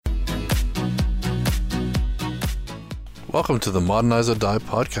Welcome to the Modernize or Die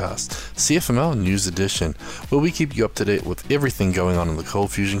podcast, CFML News Edition, where we keep you up to date with everything going on in the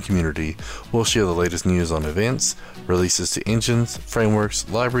Cold Fusion community. We'll share the latest news on events, releases to engines, frameworks,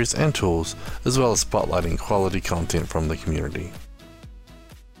 libraries, and tools, as well as spotlighting quality content from the community.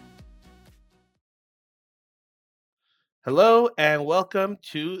 Hello and welcome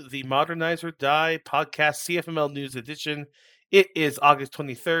to the Modernize or Die podcast CFML News Edition. It is August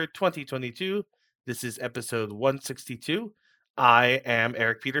 23rd, 2022. This is episode 162. I am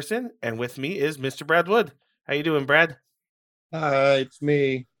Eric Peterson, and with me is Mr. Brad Wood. How you doing, Brad? Hi, it's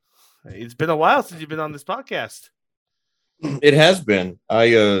me. It's been a while since you've been on this podcast. It has been.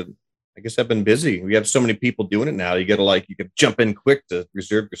 I guess I've been busy. We have so many people doing it now. You could jump in quick to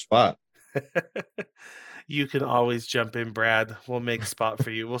reserve your spot. You can always jump in, Brad. We'll make a spot for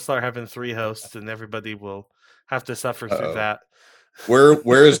you. We'll start having 3 hosts, and everybody will have to suffer through that.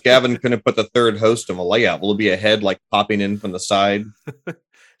 Where is Gavin going to put the third host on a layout? Will it be a head like popping in from the side?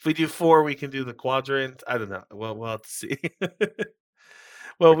 If we do 4, we can do the quadrant. I don't know. Well, we'll have to see.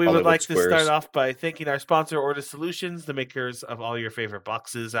 Well, we would like to start off by thanking our sponsor, Ortus Solutions, the makers of all your favorite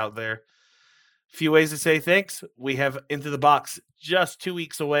boxes out there. A few ways to say thanks. We have Into the Box just 2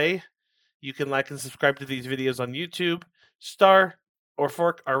 weeks away. You can like and subscribe to these videos on YouTube, star or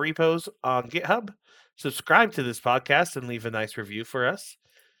fork our repos on GitHub, subscribe to this podcast and leave a nice review for us,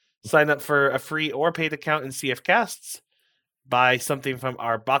 sign up for a free or paid account in CFcasts, buy something from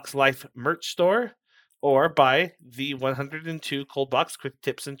our Box Life merch store, or buy the 102 Cold Box quick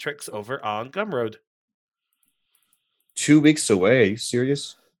tips and tricks over on Gumroad. 2 weeks away. Are you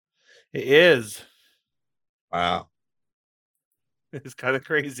serious? It is. Wow. It's kind of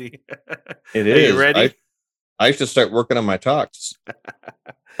crazy. It is. Are you ready? I should start working on my talks.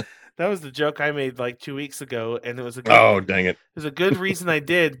 That was the joke I made like 2 weeks ago, and it was a good, dang it! It was a good reason I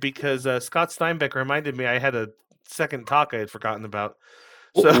did, because Scott Steinbeck reminded me I had a second talk I had forgotten about.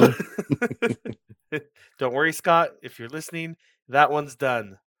 So don't worry, Scott, if you're listening, that one's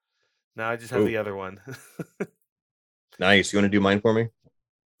done. Now I just have the other one. Nice. You want to do mine for me?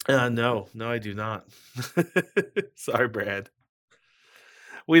 No, I do not. Sorry, Brad.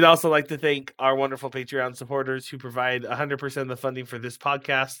 We'd also like to thank our wonderful Patreon supporters who provide 100% of the funding for this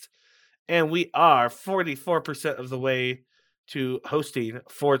podcast. And we are 44% of the way to hosting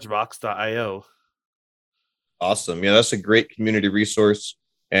ForgeBox.io. Awesome. Yeah, that's a great community resource.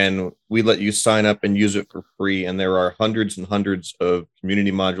 And we let you sign up and use it for free. And there are hundreds and hundreds of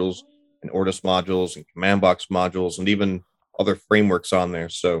community modules and Ortus modules and command box modules and even other frameworks on there.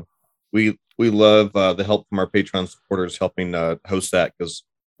 So we love the help from our Patreon supporters helping host that, because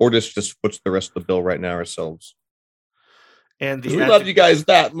Ortus just puts the rest of the bill right now ourselves. And we love you guys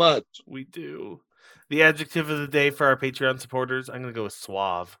that much. We do. The adjective of the day for our Patreon supporters, I'm going to go with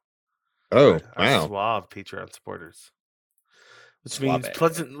suave. Oh, wow. Suave Patreon supporters. Which means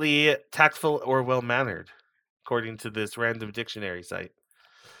pleasantly tactful or well-mannered, according to this random dictionary site.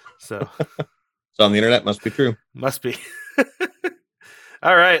 So it's on the internet. Must be true. Must be.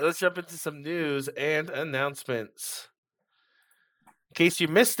 All right, let's jump into some news and announcements. In case you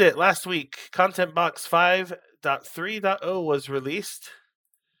missed it, last week, Content Box 5.3.0 was released.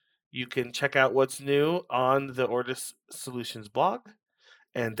 You can check out what's new on the Ortus Solutions blog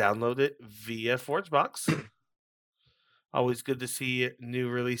and download it via ForgeBox. Always good to see new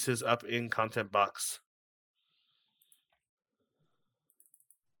releases up in Content Box.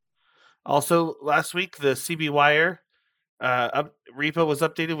 Also, last week, the CBWire repo was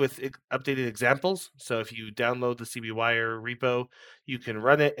updated with updated examples. So if you download the CBWire repo, you can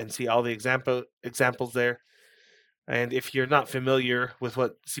run it and see all the examples there. And if you're not familiar with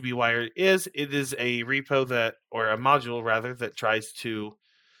what CBWire is, it is a repo or a module rather, that tries to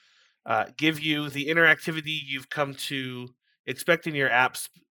give you the interactivity you've come to expect in your apps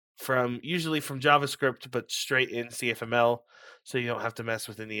usually from JavaScript, but straight in CFML, so you don't have to mess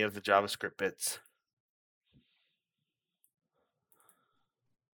with any of the JavaScript bits.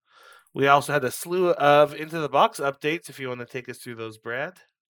 We also had a slew of Into the Box updates, if you want to take us through those, Brad.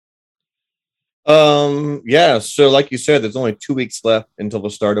 Yeah, so like you said, there's only 2 weeks left until the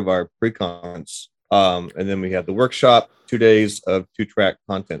start of our pre-conference. And then we have the workshop, 2 days of 2-track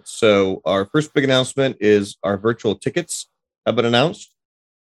content. So our first big announcement is our virtual tickets have been announced.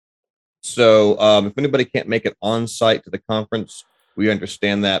 So if anybody can't make it on site to the conference, we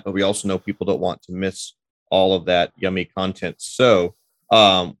understand that, but we also know people don't want to miss all of that yummy content. So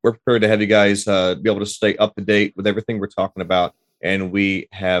we're prepared to have you guys be able to stay up to date with everything we're talking about, and we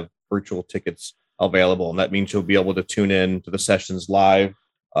have virtual tickets available, and that means you'll be able to tune in to the sessions live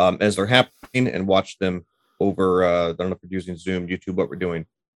as they're happening and watch them over I don't know if you're using Zoom, YouTube, what we're doing.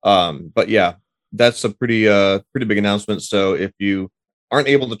 But yeah, that's a pretty big announcement. So if you aren't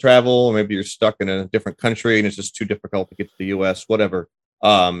able to travel, or maybe you're stuck in a different country and it's just too difficult to get to the US, whatever,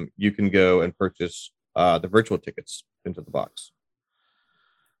 you can go and purchase the virtual tickets into the box.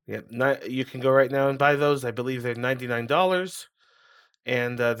 Yeah, you can go right now and buy those. I believe they're $99,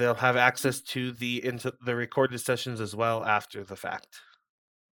 and they'll have access to the recorded sessions as well after the fact.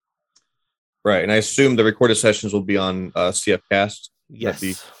 Right, and I assume the recorded sessions will be on CFcast. Yes. That'd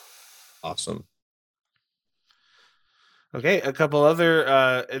be awesome. Okay, a couple other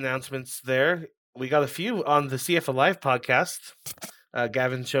announcements there. We got a few on the CF Alive podcast.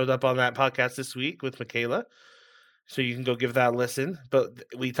 Gavin showed up on that podcast this week with Michaela, so you can go give that a listen. But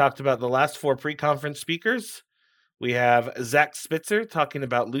we talked about the last 4 pre-conference speakers. We have Zach Spitzer talking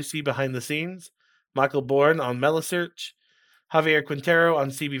about Lucy behind the scenes, Michael Bourne on Melisearch, Javier Quintero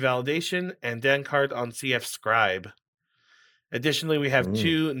on CB Validation, and Dan Card on CF Scribe. Additionally, we have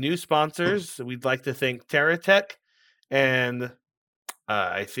 2 new sponsors. We'd like to thank TerraTech and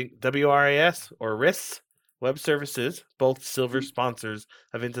I think WRIS or RIS Web Services, both silver sponsors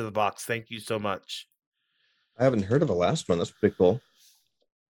of Into the Box. Thank you so much. I haven't heard of the last one. That's pretty cool.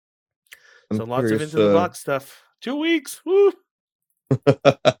 So lots of Into the Box stuff. 2 weeks. Woo!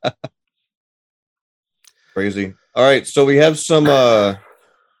 Crazy. All right, so we have some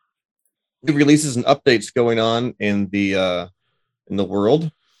new releases and updates going on in the world.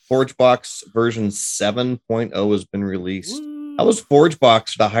 ForgeBox version 7.0 has been released. How was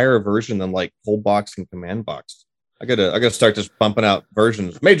ForgeBox the higher version than like Coldbox and CommandBox? I gotta start just bumping out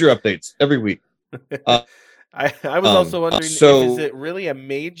versions, major updates every week. I was also wondering, is it really a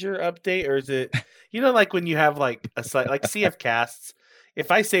major update, or is it, like when you have like a site like CF Casts? If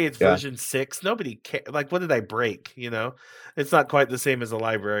I say it's version 6, nobody cares. Like, what did I break? It's not quite the same as a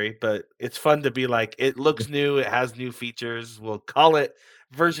library, but it's fun to be like, it looks new, it has new features. We'll call it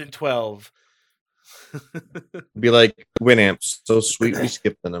version 12. Be like Winamp, so sweet we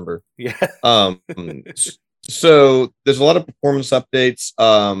skipped the number. Yeah. So there's a lot of performance updates,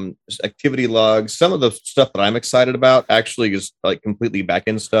 activity logs. Some of the stuff that I'm excited about actually is like completely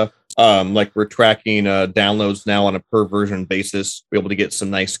back-end stuff. Like we're tracking downloads now on a per version basis. We're able to get some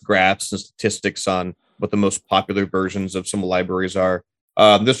nice graphs and statistics on what the most popular versions of some libraries are.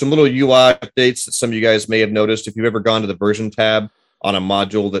 There's some little UI updates that some of you guys may have noticed. If you've ever gone to the version tab on a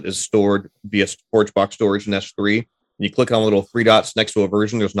module that is stored via ForgeBox storage in S3, and you click on the little 3 dots next to a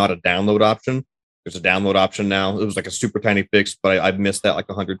version, there's not a download option. There's a download option now. It was like a super tiny fix, but I've missed that like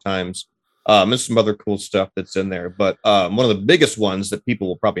 100 times. There's some other cool stuff that's in there. But one of the biggest ones that people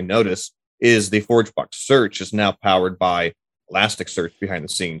will probably notice is the ForgeBox search is now powered by Elasticsearch behind the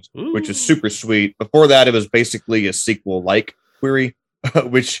scenes, which is super sweet. Before that, it was basically a SQL-like query,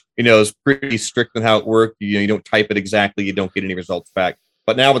 which, is pretty strict on how it worked. You don't type it exactly. You don't get any results back.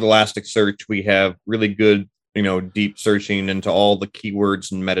 But now with Elasticsearch, we have really good, deep searching into all the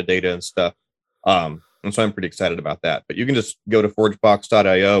keywords and metadata and stuff. And so I'm pretty excited about that. But you can just go to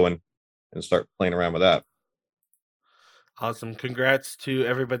forgebox.io and start playing around with that. Awesome. Congrats to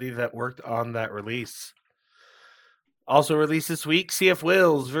everybody that worked on that release. Also released this week, CF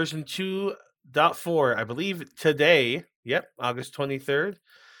Wills version 2.4, I believe today. Yep, August 23rd.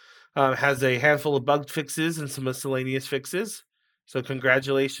 Has a handful of bug fixes and some miscellaneous fixes. So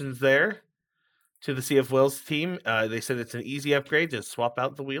congratulations there to the CF Wills team. They said it's an easy upgrade. Just swap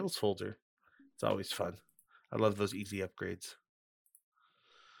out the wheels folder. It's always fun. I love those easy upgrades.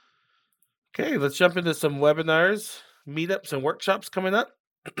 Okay, let's jump into some webinars, meetups, and workshops coming up.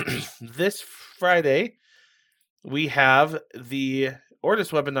 This Friday, we have the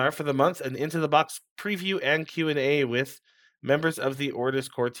Ortus webinar for the month, an Into the Box preview and Q&A with members of the Ortus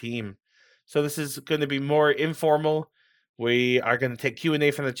core team. So this is going to be more informal. We are going to take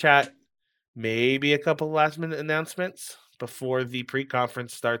Q&A from the chat, maybe a couple last-minute announcements before the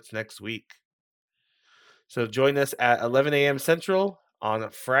pre-conference starts next week. So join us at 11 a.m. Central on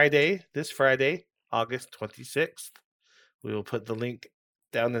this Friday, August 26th. We will put the link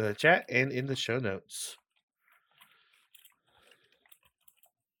down in the chat and in the show notes.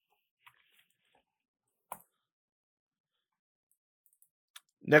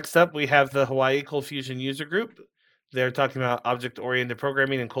 Next up, we have the Hawaii Cold Fusion user group. They're talking about object-oriented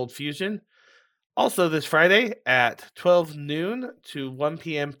programming and Cold Fusion. Also this Friday at 12 noon to 1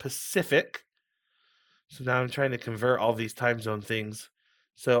 p.m. Pacific. So now I'm trying to convert all these time zone things.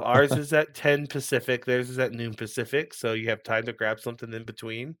 So ours is at 10 Pacific. Theirs is at noon Pacific. So you have time to grab something in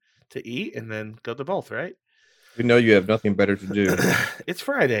between to eat and then go to both, right? We know you have nothing better to do. It's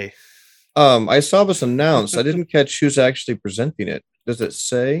Friday. I saw this announced. I didn't catch who's actually presenting it. Does it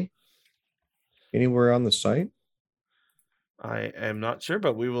say anywhere on the site? I am not sure,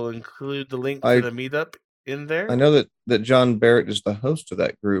 but we will include the link to the meetup in there. I know that John Barrett is the host of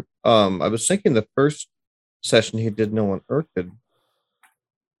that group. I was thinking the first session he did, no one Orchid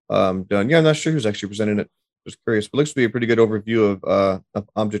done. Yeah, I'm not sure who's actually presenting it. Just curious, but looks to be a pretty good overview of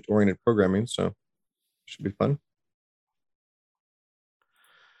object-oriented programming, so should be fun.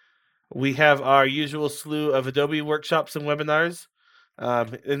 We have our usual slew of Adobe workshops and webinars,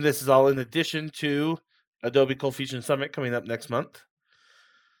 and this is all in addition to Adobe ColdFusion Summit coming up next month.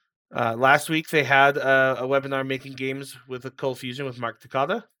 Last week they had a webinar making games with ColdFusion with Mark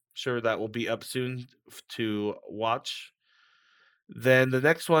Takada. Sure, that will be up soon to watch. Then the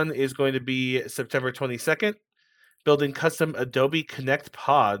next one is going to be September 22nd, building custom Adobe Connect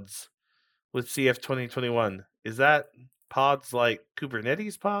pods with CF 2021. Is that pods like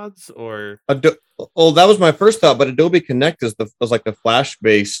Kubernetes pods or? That was my first thought, but Adobe Connect was like the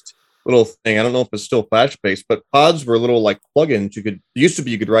Flash-based little thing. I don't know if it's still Flash-based, but pods were little like plugins you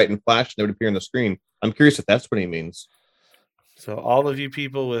could write in Flash and they would appear on the screen. I'm curious if that's what he means. So all of you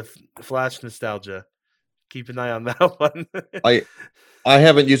people with Flash nostalgia, keep an eye on that one. I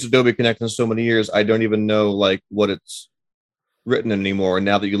haven't used Adobe Connect in so many years. I don't even know like what it's written anymore.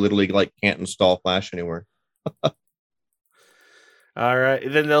 Now that you literally like can't install Flash anywhere. All right,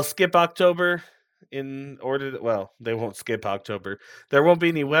 then they'll skip October in order. Well, they won't skip October. There won't be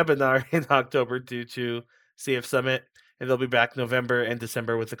any webinar in October due to CF Summit, and they'll be back November and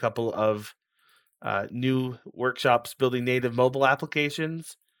December with a couple of new workshops building native mobile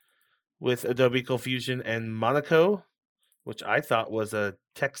applications with Adobe ColdFusion and Monaco, which I thought was a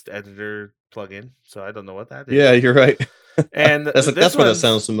text editor plugin. So I don't know what that is. Yeah, you're right. And that's why that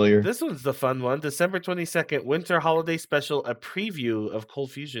sounds familiar. This one's the fun one. December 22nd, Winter Holiday Special, a preview of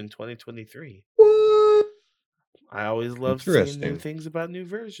ColdFusion 2023. What? I always love seeing new things about new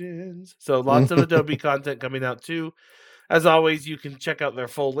versions. So lots of Adobe content coming out too. As always, you can check out their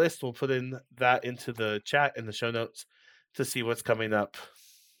full list. We'll put in that into the chat in the show notes to see what's coming up.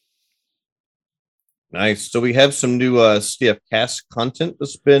 Nice. So we have some new CFcast content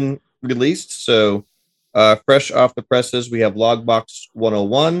that's been released. So fresh off the presses, we have Logbox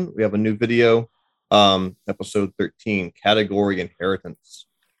 101. We have a new video, episode 13, Category Inheritance.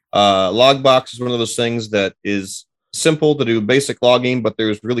 Logbox is one of those things that is simple to do basic logging, but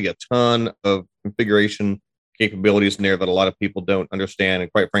there's really a ton of configuration capabilities in there that a lot of people don't understand.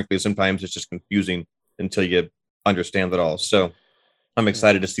 And quite frankly, sometimes it's just confusing until you understand it all. So I'm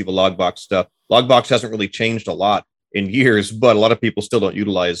excited to see the Logbox stuff. Logbox hasn't really changed a lot in years, but a lot of people still don't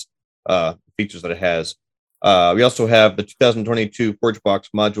utilize features that it has. We also have the 2022 ForgeBox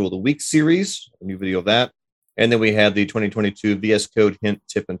Module of the Week series, a new video of that. And then we have the 2022 VS Code Hint,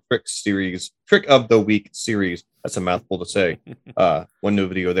 Tip, and Tricks series, Trick of the Week series. That's a mouthful to say. One new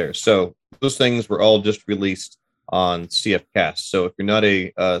video there. So those things were all just released on CFcast. So if you're not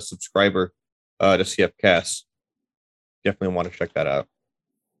a subscriber to CFcast, definitely want to check that out.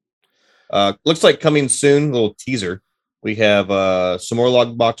 Looks like coming soon, a little teaser. We have some more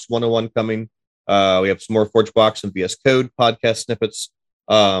Logbox 101 coming. We have some more ForgeBox and VS Code podcast snippets.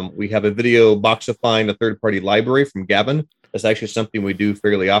 We have a video boxifying a third-party library from Gavin. That's actually something we do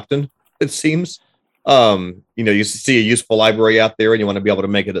fairly often, it seems. You see a useful library out there and you want to be able to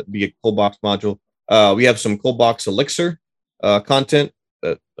make it be a ColdBox module. We have some ColdBox Elixir content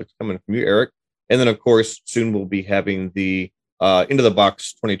that's coming from you, Eric. And then, of course, soon we'll be having the Into the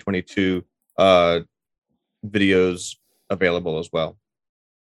Box 2022 videos available as well.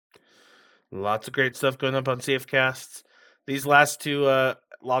 Lots of great stuff going up on CFcasts. These last two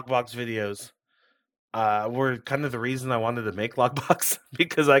Logbox videos were kind of the reason I wanted to make Logbox,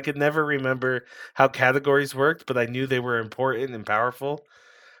 because I could never remember how categories worked, but I knew they were important and powerful.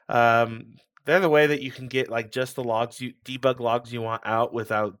 They're the way that you can get like just the debug logs you want out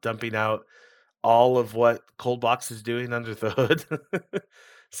without dumping out all of what ColdBox is doing under the hood.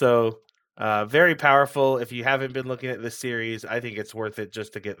 So very powerful. If you haven't been looking at this series, I think it's worth it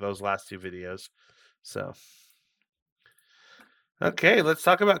just to get those last two videos. So, okay, let's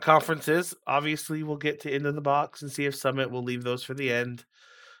talk about conferences. Obviously, we'll get to Into the Box and CF Summit. We'll leave those for the end.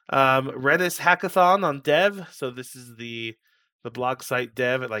 Redis Hackathon on Dev. So this is the blog site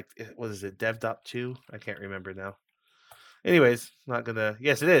Dev at what is it? Dev.to? I can't remember now. Anyways, not gonna.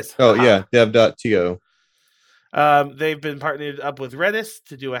 Yes, it is. Oh, yeah, dev.to. They've been partnered up with Redis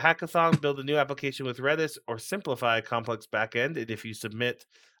to do a hackathon, build a new application with Redis, or simplify a complex backend. And if you submit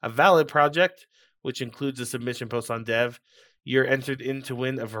a valid project, which includes a submission post on Dev, you're entered in to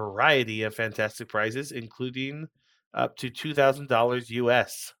win a variety of fantastic prizes, including up to $2,000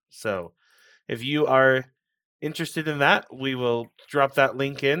 US. So if you are interested in that, we will drop that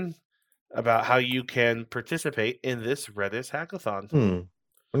link in about how you can participate in this Redis hackathon. I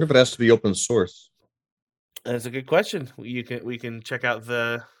wonder if it has to be open source. That's a good question. We can check out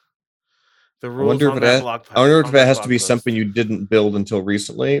the rules. I wonder if it has to be something you didn't build until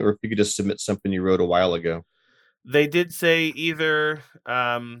recently, or if you could just submit something you wrote a while ago. They did say either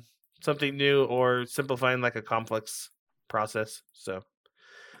something new or simplifying like a complex process. So,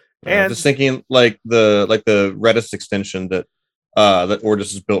 and just thinking like the Redis extension that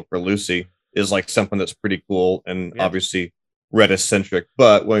Ortus has built for Lucy is like something that's pretty cool and obviously Redis centric.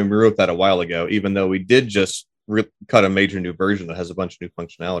 But when we wrote that a while ago, even though we did just cut a major new version that has a bunch of new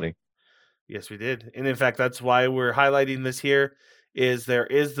functionality. Yes, we did. And in fact, that's why we're highlighting this here. There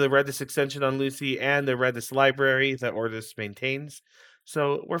is the Redis extension on Lucy and the Redis library that Ortus maintains.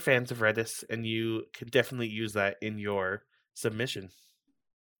 So we're fans of Redis, and you can definitely use that in your submission.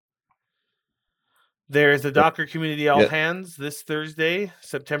 There's a Docker Community All Hands this Thursday,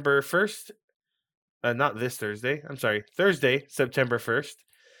 September 1st. Not this Thursday. I'm sorry. Thursday, September 1st,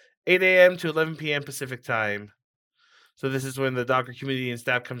 8 a.m. to 11 p.m. Pacific time. So this is when the Docker community and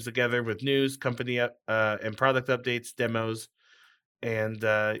staff comes together with news, company and product updates, demos. And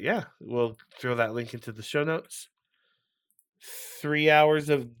we'll throw that link into the show notes. 3 hours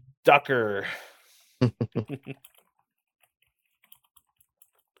of Docker.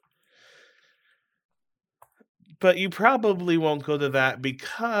 But you probably won't go to that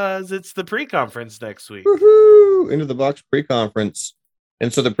because it's the pre-conference next week. Woohoo! Into the Box pre-conference.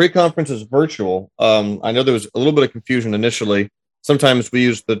 And so the pre-conference is virtual. I know there was a little bit of confusion initially. Sometimes we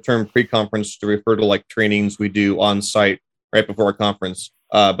use the term pre-conference to refer to like trainings we do on site right before a conference.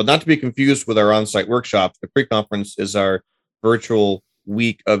 But not to be confused with our on-site workshops. The pre-conference is our virtual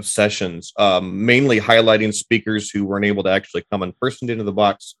week of sessions, mainly highlighting speakers who weren't able to actually come in person into the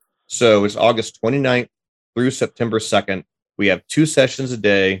Box. So it's August 29th through September 2nd. We have 2 sessions a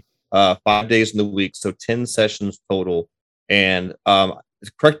day, 5 days in the week, so 10 sessions total. And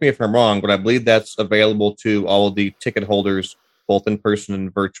correct me if I'm wrong, but I believe that's available to all of the ticket holders, both in person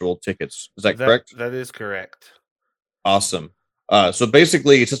and virtual tickets. Is that correct? That is correct. Awesome. So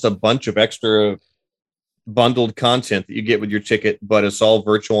basically, it's just a bunch of extra bundled content that you get with your ticket, but it's all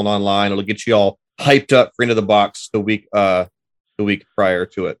virtual and online. It'll get you all hyped up for Into the Box the week prior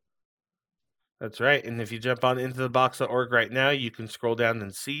to it. That's right. And if you jump on intothebox.org right now, you can scroll down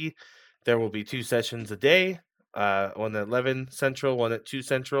and see there will be 2 sessions a day, one at 11 Central, one at 2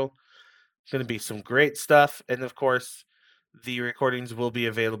 Central. It's going to be some great stuff. And of course, the recordings will be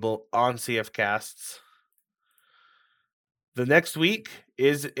available on CFcasts. The next week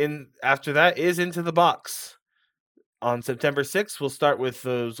after that is Into the Box. On September 6th, we'll start with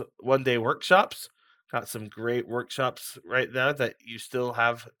those one-day workshops. Got some great workshops right now that you still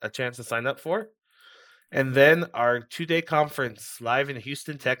have a chance to sign up for. And then our 2-day conference live in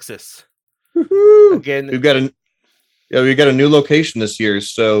Houston, Texas. Woo-hoo! Again, we've got a new location this year,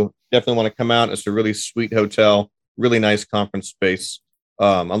 so definitely want to come out. It's a really sweet hotel, really nice conference space.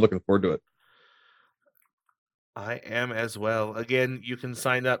 I'm looking forward to it. I am as well. Again, you can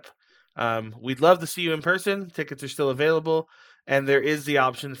sign up. We'd love to see you in person. Tickets are still available. And there is the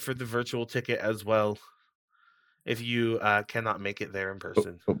option for the virtual ticket as well, if you cannot make it there in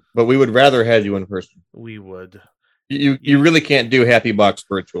person. But we would rather have you in person. We would. You really can't do Happy Box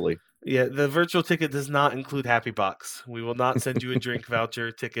virtually. Yeah, the virtual ticket does not include Happy Box. We will not send you a drink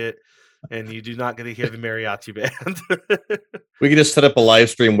voucher ticket, and you do not get to hear the mariachi band. We could just set up a live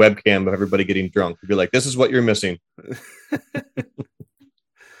stream webcam of everybody getting drunk. We'd be like, this is what you're missing.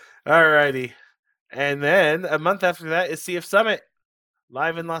 All righty. And then a month after that is CF Summit,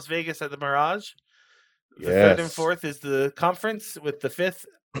 live in Las Vegas at the Mirage. The 3rd and 4th is the conference. With the 5th,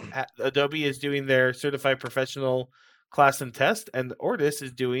 Adobe is doing their Certified Professional class and test, and Ortus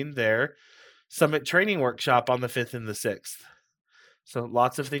is doing their Summit training workshop on the 5th and the 6th. So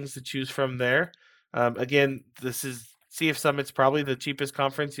lots of things to choose from there. Again, this is CF Summit's probably the cheapest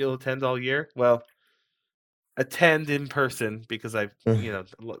conference you'll attend all year. Well, attend in person, because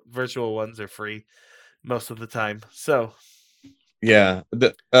virtual ones are free most of the time. So yeah,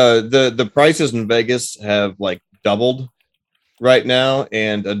 the prices in Vegas have like doubled right now,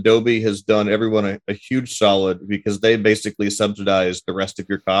 and Adobe has done everyone a huge solid because they basically subsidize the rest of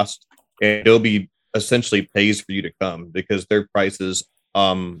your cost, and Adobe essentially pays for you to come because their prices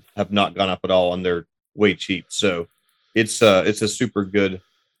have not gone up at all and they're way cheap. So it's a super good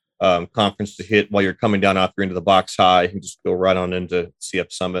conference to hit while you're coming down after Into the Box high. You just go right on into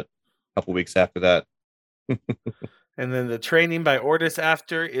CF Summit a couple weeks after that. And then the training by Ortus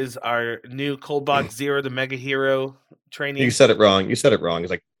after is our new ColdBox 0 to Mega Hero training. You said it wrong. It's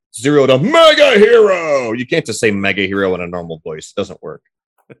like 0 to Mega Hero. You can't just say Mega Hero in a normal voice. It doesn't work.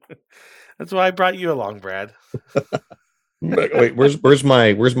 That's why I brought you along, Brad. Wait, where's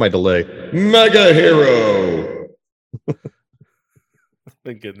my delay? Mega Hero.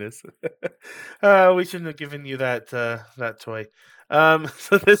 Thank goodness. We shouldn't have given you that toy.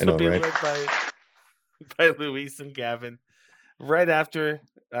 So this will be led by Luis and Gavin right after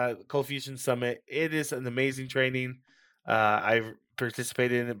Cold Fusion Summit. It is an amazing training. I've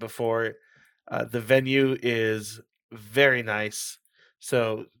participated in it before. The venue is very nice.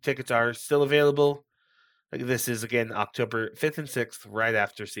 So tickets are still available. This is, again, October 5th and 6th, right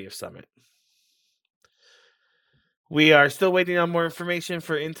after CF Summit. We are still waiting on more information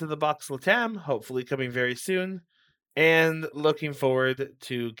for Into the Box Latam, hopefully coming very soon, and looking forward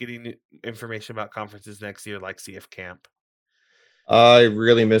to getting information about conferences next year like CF Camp. I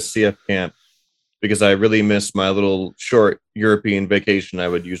really miss CF Camp because I really miss my little short European vacation I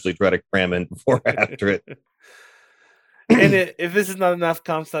would usually try to cram in before or after it. And if this is not enough,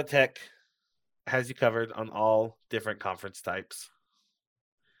 Comms.Tech has you covered on all different conference types.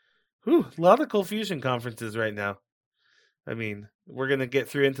 A lot of Cold Fusion conferences right now. I mean, we're going to get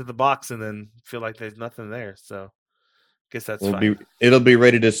through Into the Box and then feel like there's nothing there. So I guess that's fine. It'll be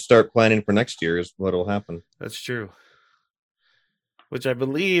ready to start planning for next year is what will happen. That's true. Which I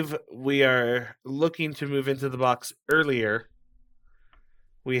believe we are looking to move Into the Box earlier.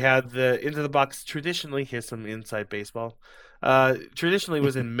 We had the Into the Box traditionally, here's some inside baseball, traditionally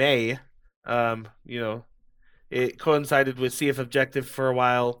was in May. It coincided with CF Objective for a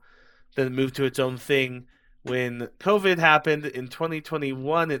while, then it moved to its own thing. When COVID happened in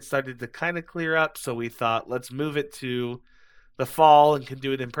 2021, it started to kind of clear up, so we thought, let's move it to the fall and can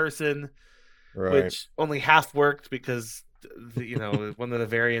do it in person, which only half worked because, one of the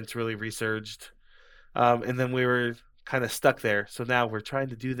variants really resurged. And then we were kind of stuck there. So now we're trying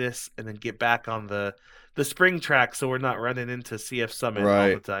to do this and then get back on the spring track so we're not running into CF Summit all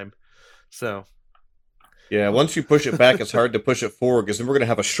the time. So... yeah, once you push it back, it's hard to push it forward because then we're going to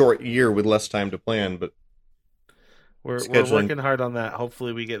have a short year with less time to plan, but... We're working hard on that.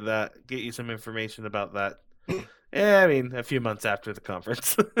 Hopefully we get you some information about that. A few months after the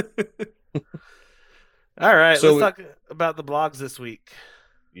conference. All right, let's talk about the blogs this week.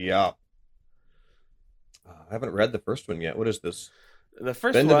 Yeah. I haven't read the first one yet. What is this? The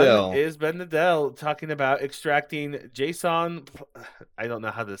first one is Ben Nadell talking about extracting JSON. I don't know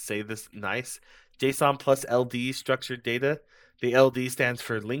how to say this nice. JSON plus LD structured data. The LD stands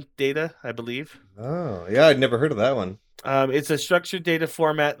for linked data, I believe. Oh, yeah, I'd never heard of that one. It's a structured data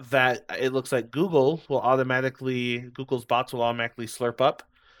format that it looks like Google's bots will automatically slurp up.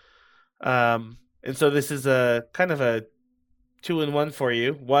 And so this is a kind of a 2-in-1 for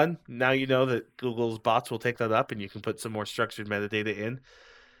you. One, now you know that Google's bots will take that up and you can put some more structured metadata in.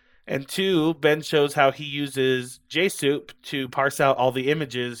 And two, Ben shows how he uses JSoup to parse out all the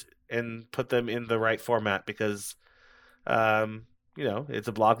images and put them in the right format because... it's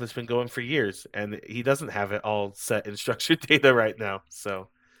a blog that's been going for years, and he doesn't have it all set in structured data right now. So,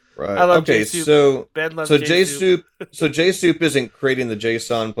 I love JSoup. So Ben loves JSoup. So JSoup isn't creating the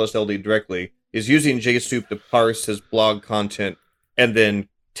JSON plus LD directly. He's using JSoup to parse his blog content and then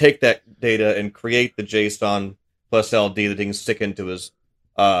take that data and create the JSON plus LD that he can stick into his.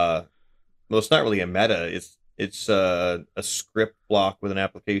 Well, it's not really a meta. It's a script block with an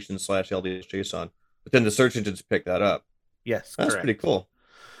application / LD JSON. But then the search engines pick that up. Yes, that's pretty cool.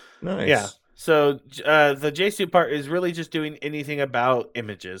 Nice. Yeah. So the JSoup part is really just doing anything about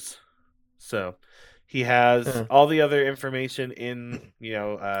images. So he has all the other information in,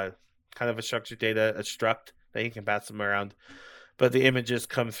 kind of a structured data, a struct that he can pass them around. But the images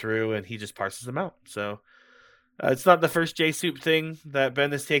come through and he just parses them out. So it's not the first JSoup thing that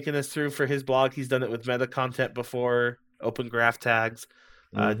Ben has taken us through for his blog. He's done it with meta content before, open graph tags.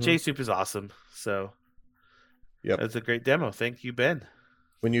 JSoup is awesome. So... yep. That's a great demo. Thank you, Ben.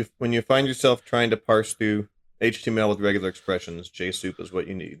 When you find yourself trying to parse through HTML with regular expressions, JSoup is what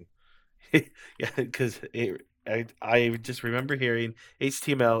you need. Yeah, because I just remember hearing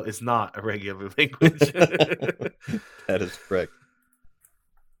HTML is not a regular language. That is correct.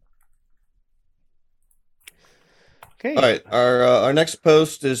 Okay. All right. Our next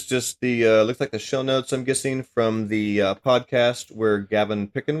post is just the looks like the show notes, I'm guessing, from the podcast where Gavin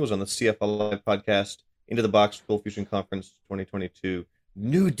Picken was on the CFL Live podcast. Into the Box Cold Fusion Conference 2022.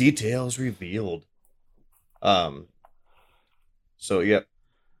 New details revealed. So, yep.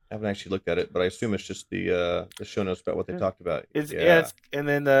 I haven't actually looked at it, but I assume it's just the show notes about what they talked about. And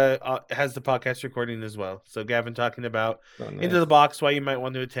then it has the podcast recording as well. So Gavin talking about Into the Box, why you might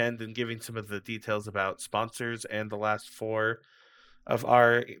want to attend, and giving some of the details about sponsors and the last 4 of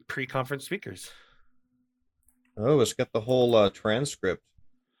our pre-conference speakers. Oh, it's got the whole transcript.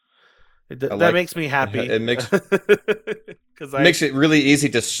 That makes me happy. It makes makes it really easy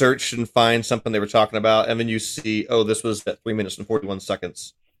to search and find something they were talking about, and then you see, oh, this was at 3 minutes and 41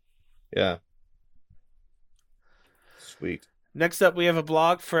 seconds. Yeah. Sweet. Next up, we have a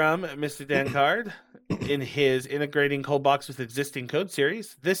blog from Mr. Dan Card in his Integrating ColdBox with Existing Code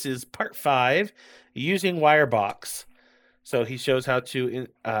series. This is part 5, using Wirebox. So he shows how to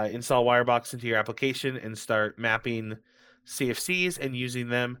install Wirebox into your application and start mapping CFCs and using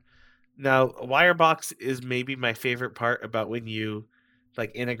them. Now, Wirebox is maybe my favorite part about when you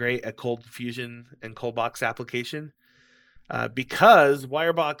integrate a Cold Fusion and ColdBox application, because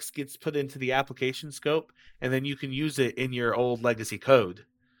Wirebox gets put into the application scope, and then you can use it in your old legacy code.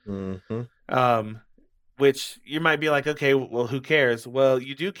 Mm-hmm. Which you might be like, okay, well, who cares? Well,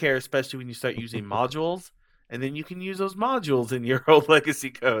 you do care, especially when you start using modules, and then you can use those modules in your old legacy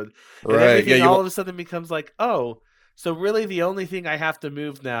code. And everything all of a sudden becomes like, oh, so really the only thing I have to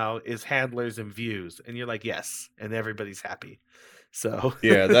move now is handlers and views. And you're like, yes, and everybody's happy. So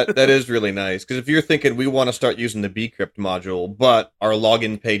yeah, that is really nice. Because if you're thinking we want to start using the bcrypt module, but our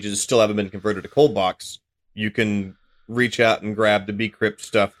login pages still haven't been converted to ColdBox, you can reach out and grab the bcrypt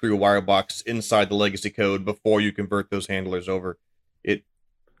stuff through Wirebox inside the legacy code before you convert those handlers over. It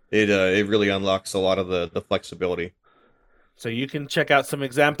really unlocks a lot of the flexibility. So you can check out some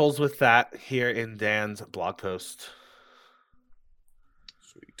examples with that here in Dan's blog post.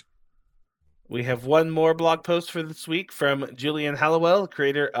 Sweet. We have one more blog post for this week from Julian Hallowell,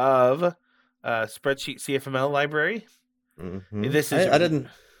 creator of Spreadsheet CFML library. Mm-hmm. This is I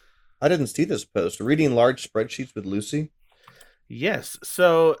didn't see this post. Reading large spreadsheets with Lucy. Yes.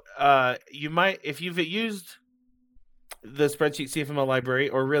 So you might, if you've used the Spreadsheet CFML library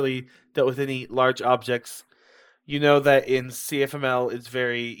or really dealt with any large objects, you know that in CFML it's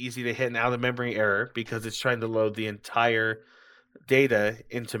very easy to hit an out-of-memory error because it's trying to load the entire data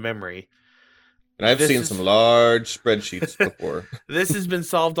into memory. And I've seen some large spreadsheets before. This has been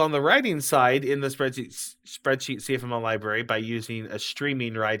solved on the writing side in the Spreadsheet CFML library by using a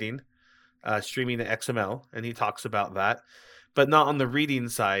streaming writing, streaming to XML, and he talks about that, but not on the reading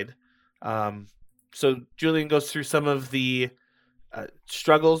side. So Julian goes through some of the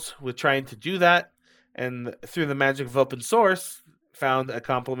struggles with trying to do that, and through the magic of open source, found a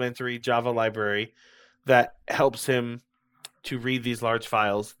complementary Java library that helps him to read these large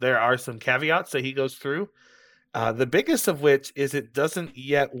files. There are some caveats that he goes through. The biggest of which is it doesn't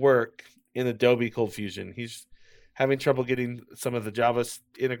yet work in Adobe Cold Fusion. He's having trouble getting some of the Java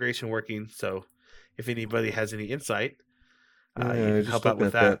integration working. So if anybody has any insight, you can help out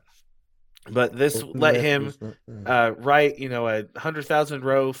with that. But this let him write, a 100,000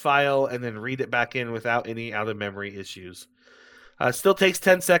 row file and then read it back in without any out of memory issues. Still takes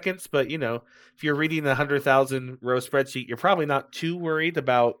 10 seconds, but if you're reading a 100,000 row spreadsheet, you're probably not too worried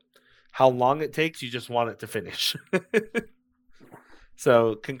about how long it takes. You just want it to finish.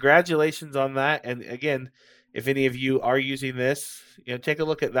 So congratulations on that. And again, if any of you are using this, take a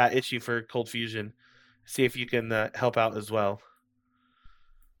look at that issue for Cold Fusion. See if you can help out as well.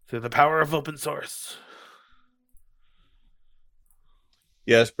 Through the power of open source.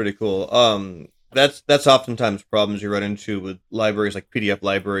 Yeah, it's pretty cool. That's oftentimes problems you run into with libraries like PDF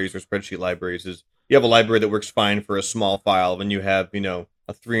libraries or spreadsheet libraries. Is you have a library that works fine for a small file, and you have a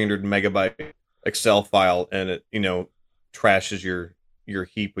 300 megabyte Excel file, and it trashes your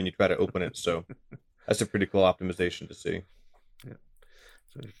heap when you try to open it. So that's a pretty cool optimization to see. Yeah.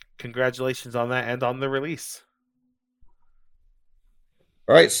 So congratulations on that and on the release.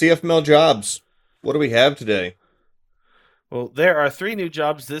 All right, CFML jobs. What do we have today? Well, there are 3 new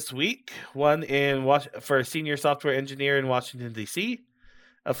jobs this week. One for a senior software engineer in Washington, D.C.,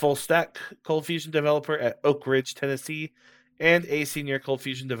 a full-stack Cold Fusion developer at Oak Ridge, Tennessee, and a senior Cold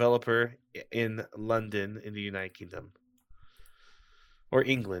Fusion developer in London in the United Kingdom. Or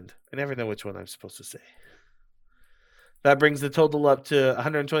England. I never know which one I'm supposed to say. That brings the total up to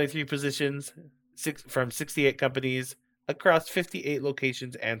 123 positions from 68 companies across 58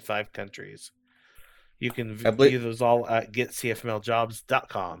 locations and 5 countries. You can view those all at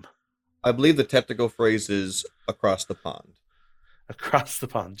getcfmljobs.com. I believe the technical phrase is across the pond. Across the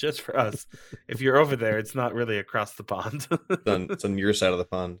pond, just for us. If you're over there, it's not really across the pond. It's on your side of the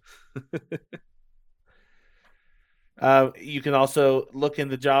pond. You can also look in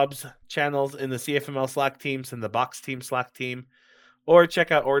the jobs channels in the CFML Slack teams and the Box Team Slack team, or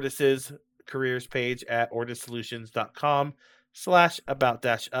check out Ordis's careers page at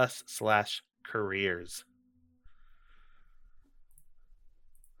ordissolutions.com/about-us/careers.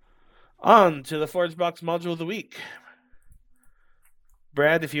 On to the ForgeBox module of the week.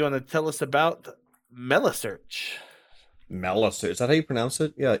 Brad, if you want to tell us about Melisearch. Melissearch. Is that how you pronounce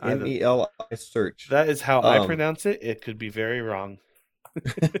it? Yeah, MELI search. That is how I pronounce it. It could be very wrong.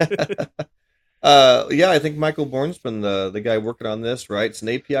 Yeah, I think Michael Bourne's been the guy working on this, right? It's an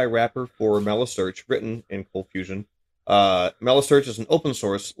API wrapper for Melissearch written in ColdFusion. Melissearch is an open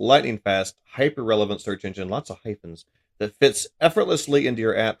source, lightning fast, hyper relevant search engine, lots of hyphens, that fits effortlessly into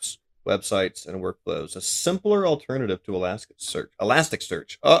your apps, websites, and workflows. A simpler alternative to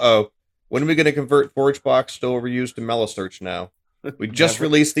Elasticsearch. When are we going to convert ForageBox to overused to Melissearch now? We just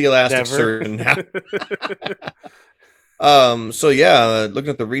released the Elasticsearch now. So yeah,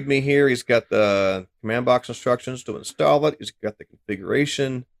 looking at the README here, he's got the command box instructions to install it. He's got the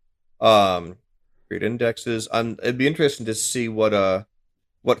configuration, create indexes. It'd be interesting to see what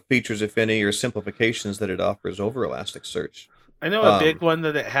features, if any, or simplifications that it offers over Elasticsearch. I know a big one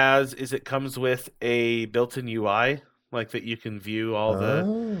that it has is it comes with a built-in UI, like that you can view all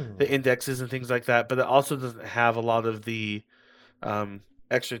the indexes and things like that, but it also doesn't have a lot of the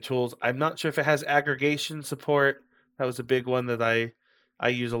extra tools. I'm not sure if it has aggregation support. That was a big one that I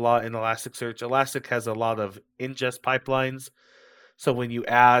use a lot in Elasticsearch. Elastic has a lot of ingest pipelines, so when you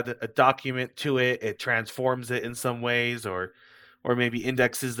add a document to it, it transforms it in some ways, or maybe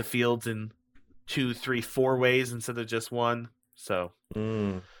indexes the fields in 2, 3, 4 ways instead of just one. So,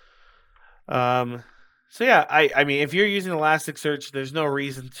 so yeah, I mean, if you're using Elasticsearch, there's no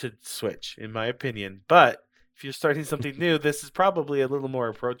reason to switch, in my opinion. But if you're starting something new, this is probably a little more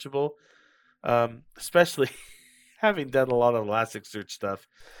approachable, especially having done a lot of Elasticsearch stuff.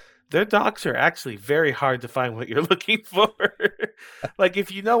 Their docs are actually very hard to find what you're looking for. Like,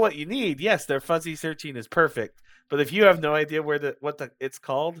 if you know what you need, yes, their fuzzy searching is perfect. But if you have no idea what it's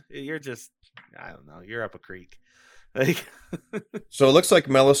called, you're just, I don't know, you're up a creek. Like, so it looks like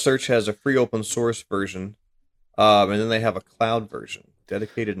Melissearch has a free open source version, and then they have a cloud version,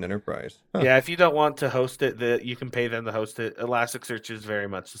 dedicated and enterprise. Huh. Yeah, if you don't want to host it, you can pay them to host it. Elasticsearch is very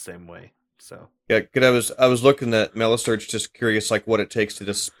much the same way. So yeah, because I was looking at Melissearch, just curious, like what it takes to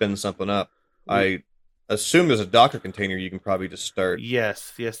just spin something up. I assume there's a Docker container you can probably just start.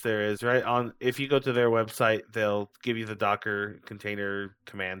 Yes, there is. Right on. If you go to their website, they'll give you the Docker container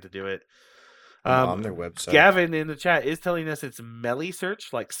command to do it. On their website. Gavin in the chat is telling us it's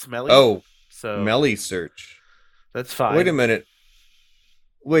Melissearch, like smelly. Oh, so Melissearch. That's fine. Wait a minute.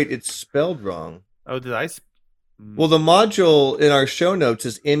 Wait, it's spelled wrong. Oh, did I? Well, the module in our show notes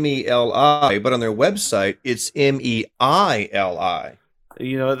is MELI, but on their website it's MEILI.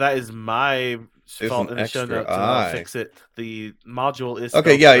 You know, that is my fault in the show notes. And I'll fix it. The module is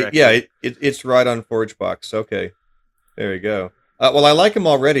okay. Yeah. It's right on ForageBox. Okay, there you go. Well, I like them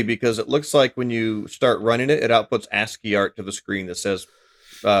already because it looks like when you start running it, it outputs ASCII art to the screen that says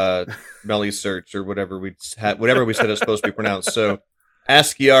Melissearch or whatever we said it's supposed to be pronounced. So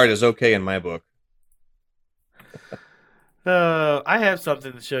ASCII art is okay in my book. I have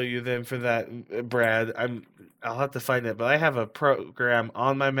something to show you then for that, Brad. I'll have to find it, but I have a program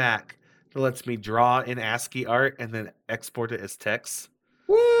on my Mac that lets me draw in ASCII art and then export it as text.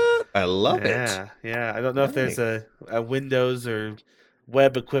 What? I love it. Yeah. I don't know if there's a Windows or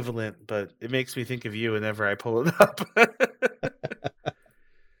web equivalent, but it makes me think of you whenever I pull it up.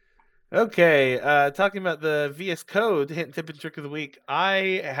 Okay, talking about the VS Code hint, tip, and trick of the week.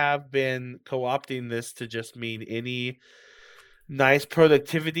 I have been co-opting this to just mean any nice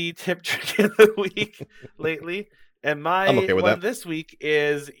productivity tip, trick of the week lately. And my one this week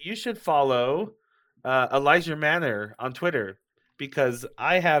is you should follow Elijah Manor on Twitter, because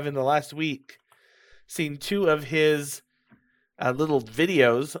I have in the last week seen 2 of his little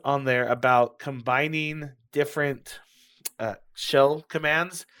videos on there about combining different shell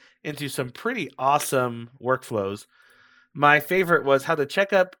commands into some pretty awesome workflows. My favorite was how to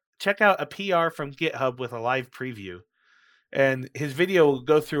check out a PR from GitHub with a live preview. And his video will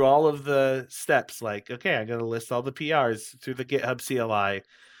go through all of the steps, like, okay, I'm going to list all the PRs through the GitHub CLI.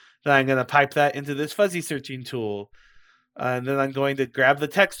 Then I'm going to pipe that into this fuzzy searching tool. And then I'm going to grab the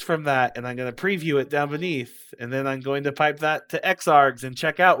text from that and I'm going to preview it down beneath. And then I'm going to pipe that to Xargs and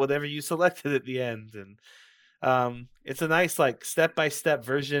check out whatever you selected at the end. And it's a nice, like, step-by-step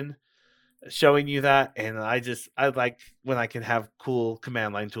version showing you that. And I like when I can have cool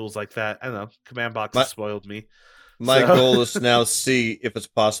command line tools like that. I don't know. Command box has spoiled me. My goal is to now see if it's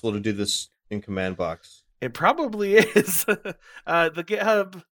possible to do this in command box. It probably is. The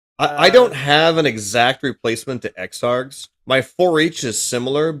GitHub. I don't have an exact replacement to Xargs. My for each is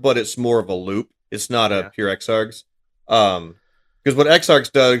similar, but it's more of a loop. It's not a pure Xargs. Because what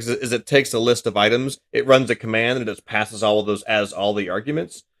Xargs does is it takes a list of items, it runs a command, and it just passes all of those as all the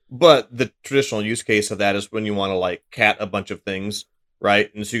arguments. But the traditional use case of that is when you want to, like, cat a bunch of things,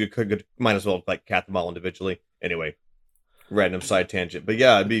 right? And so you could might as well, like, cat them all individually. Anyway, random side tangent. But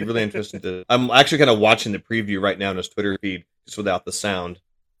yeah, it'd be really interesting to. I'm actually kind of watching the preview right now in his Twitter feed, just without the sound.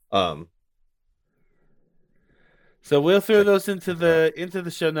 So we'll throw those into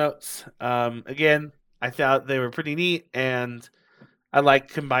the show notes. Again, I thought they were pretty neat, and I like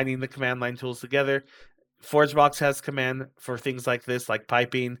combining the command line tools together. ForgeBox has command for things like this, like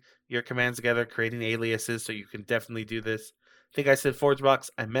piping your commands together, creating aliases, so you can definitely do this. I think I said ForgeBox,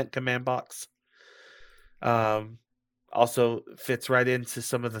 I meant command box. Also fits right into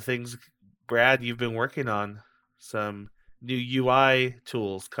some of the things, Brad, you've been working on. Some new UI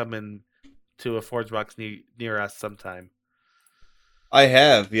tools coming to a ForgeBox near us sometime. I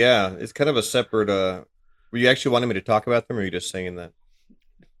have, yeah. It's kind of a separate. Were you actually wanting me to talk about them, or are you just saying that?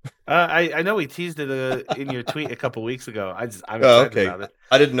 I know we teased it in your tweet a couple weeks ago. I'm excited about it.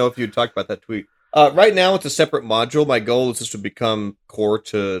 I didn't know if you talked about that tweet. Right now, it's a separate module. My goal is just to become core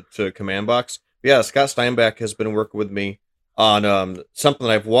to command box. Yeah, Scott Steinbeck has been working with me on something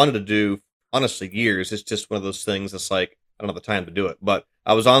that I've wanted to do, honestly, years. It's just one of those things that's like, I don't have the time to do it. But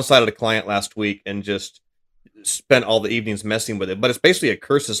I was on site at a client last week and just spent all the evenings messing with it. But it's basically a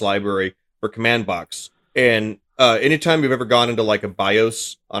curses library for command box. And anytime you've ever gone into like a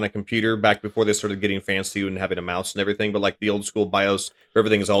BIOS on a computer back before they started getting fancy and having a mouse and everything, but like the old school BIOS where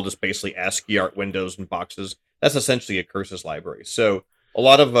everything is all just basically ASCII art windows and boxes, that's essentially a curses library. So a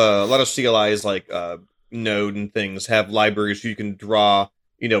lot of CLIs like Node and things have libraries you can draw,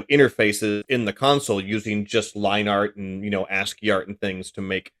 interfaces in the console using just line art and ASCII art and things to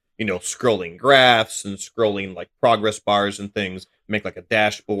make scrolling graphs and scrolling like progress bars and things, make like a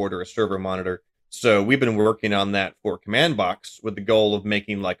dashboard or a server monitor. So we've been working on that for command box with the goal of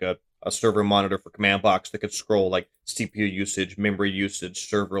making like a server monitor for command box that could scroll like CPU usage, memory usage,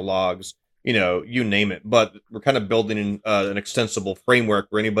 server logs, you name it. But we're kind of building an extensible framework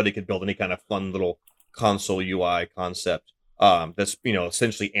where anybody could build any kind of fun little console UI concept that's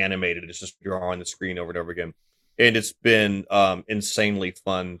essentially animated. It's just drawing the screen over and over again, and it's been insanely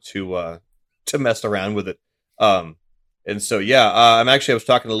fun to mess around with it. And so I was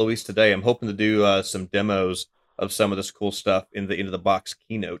talking to Luis today. I'm hoping to do some demos of some of this cool stuff in the Into the Box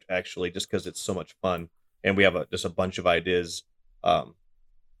keynote, actually, just because it's so much fun, and we have just a bunch of ideas.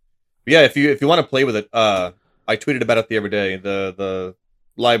 If you want to play with it, I tweeted about it the other day. The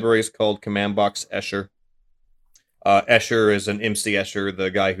library is called Command Box Escher. Escher is an MC Escher,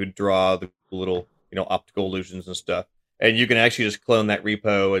 the guy who draw the little optical illusions and stuff. And you can actually just clone that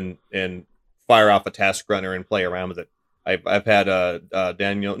repo and fire off a task runner and play around with it. I've had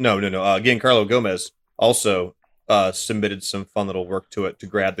Giancarlo Gomez also submitted some fun little work to it to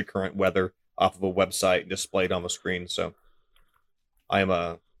grab the current weather off of a website and display it on the screen. So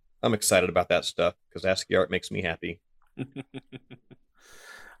I'm excited about that stuff because ASCII art makes me happy.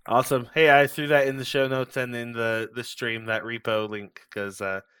 Awesome. Hey, I threw that in the show notes and in the stream, that repo link, because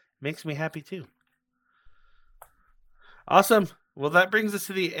it makes me happy too. Awesome. Well, that brings us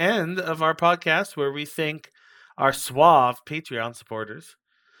to the end of our podcast where we thank our suave Patreon supporters.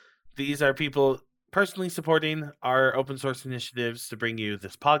 These are people personally supporting our open source initiatives to bring you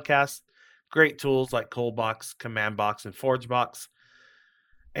this podcast. Great tools like Coldbox, CommandBox, and ForgeBox,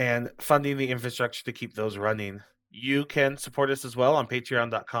 and funding the infrastructure to keep those running. You can support us as well on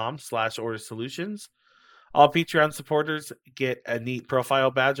patreon.com/ordersolutions. All Patreon supporters get a neat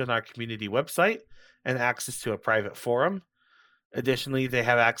profile badge on our community website and access to a private forum. Additionally, they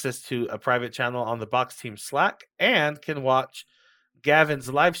have access to a private channel on the Box Team Slack and can watch Gavin's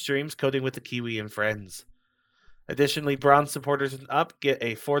live streams coding with the Kiwi and friends. Additionally, bronze supporters and up get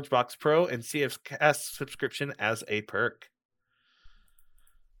a ForgeBox Pro and CFS subscription as a perk.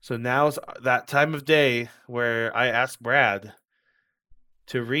 So now's that time of day where I ask Brad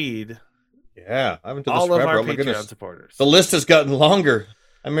to read all of our Patreon supporters. The list has gotten longer.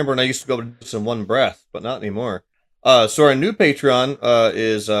 I remember when I used to go to this in one breath, but not anymore. So our new Patreon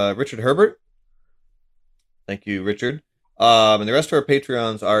is Richard Herbert. Thank you, Richard. And the rest of our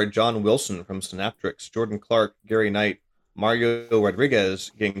Patreons are John Wilson from Synaptrix, Jordan Clark, Gary Knight, Mario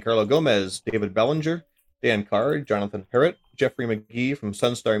Rodriguez, Giancarlo Gomez, David Bellinger, Dan Carr, Jonathan Parrott, Jeffrey McGee from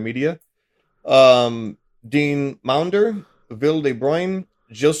Sunstar Media, Dean Maunder, Ville de Bruyne,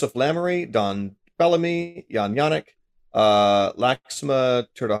 Joseph Lamery, Don Bellamy, Jan Yannick, Laxma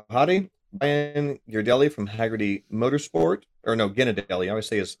Turdohadi, Brian Girdelli from Haggerty Motorsport, Ginadelli, I always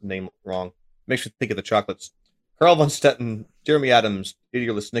say his name wrong. Makes me think of the chocolates. Carl von Stetten, Jeremy Adams,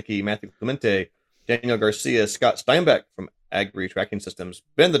 Didier Lesnicki, Matthew Clemente, Daniel Garcia, Scott Steinbeck from Agri Tracking Systems,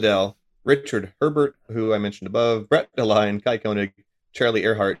 Ben Liddell, Richard Herbert, who I mentioned above, Brett DeLine, Kai Koenig, Charlie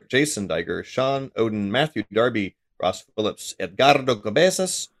Earhart, Jason Diger, Sean Oden, Matthew Darby, Ross Phillips, Edgardo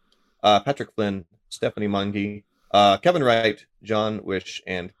Cabezas, Patrick Flynn, Stephanie Mungi, Kevin Wright, John Wish,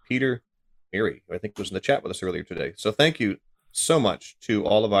 and Peter Mary, who I think was in the chat with us earlier today. So thank you so much to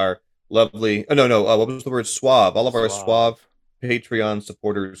all of our lovely, what was the word? Suave. All of our Suave Patreon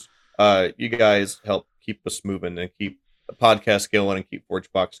supporters. You guys help keep us moving and keep the podcast going and keep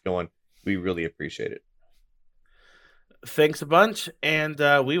ForgeBox going. We really appreciate it. Thanks a bunch, and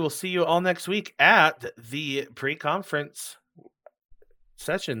we will see you all next week at the pre-conference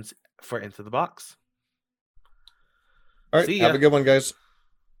sessions for Into the Box. All right, have a good one, guys.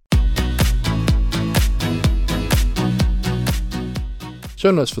 Show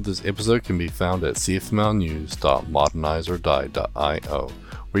notes for this episode can be found at cfmlnews.modernizeordie.io,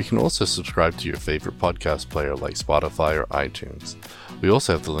 where you can also subscribe to your favorite podcast player like Spotify or iTunes. We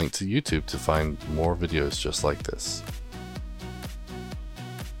also have the link to YouTube to find more videos just like this.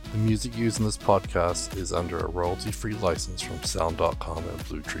 The music used in this podcast is under a royalty-free license from Sound.com and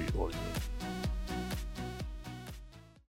Blue Tree Audio.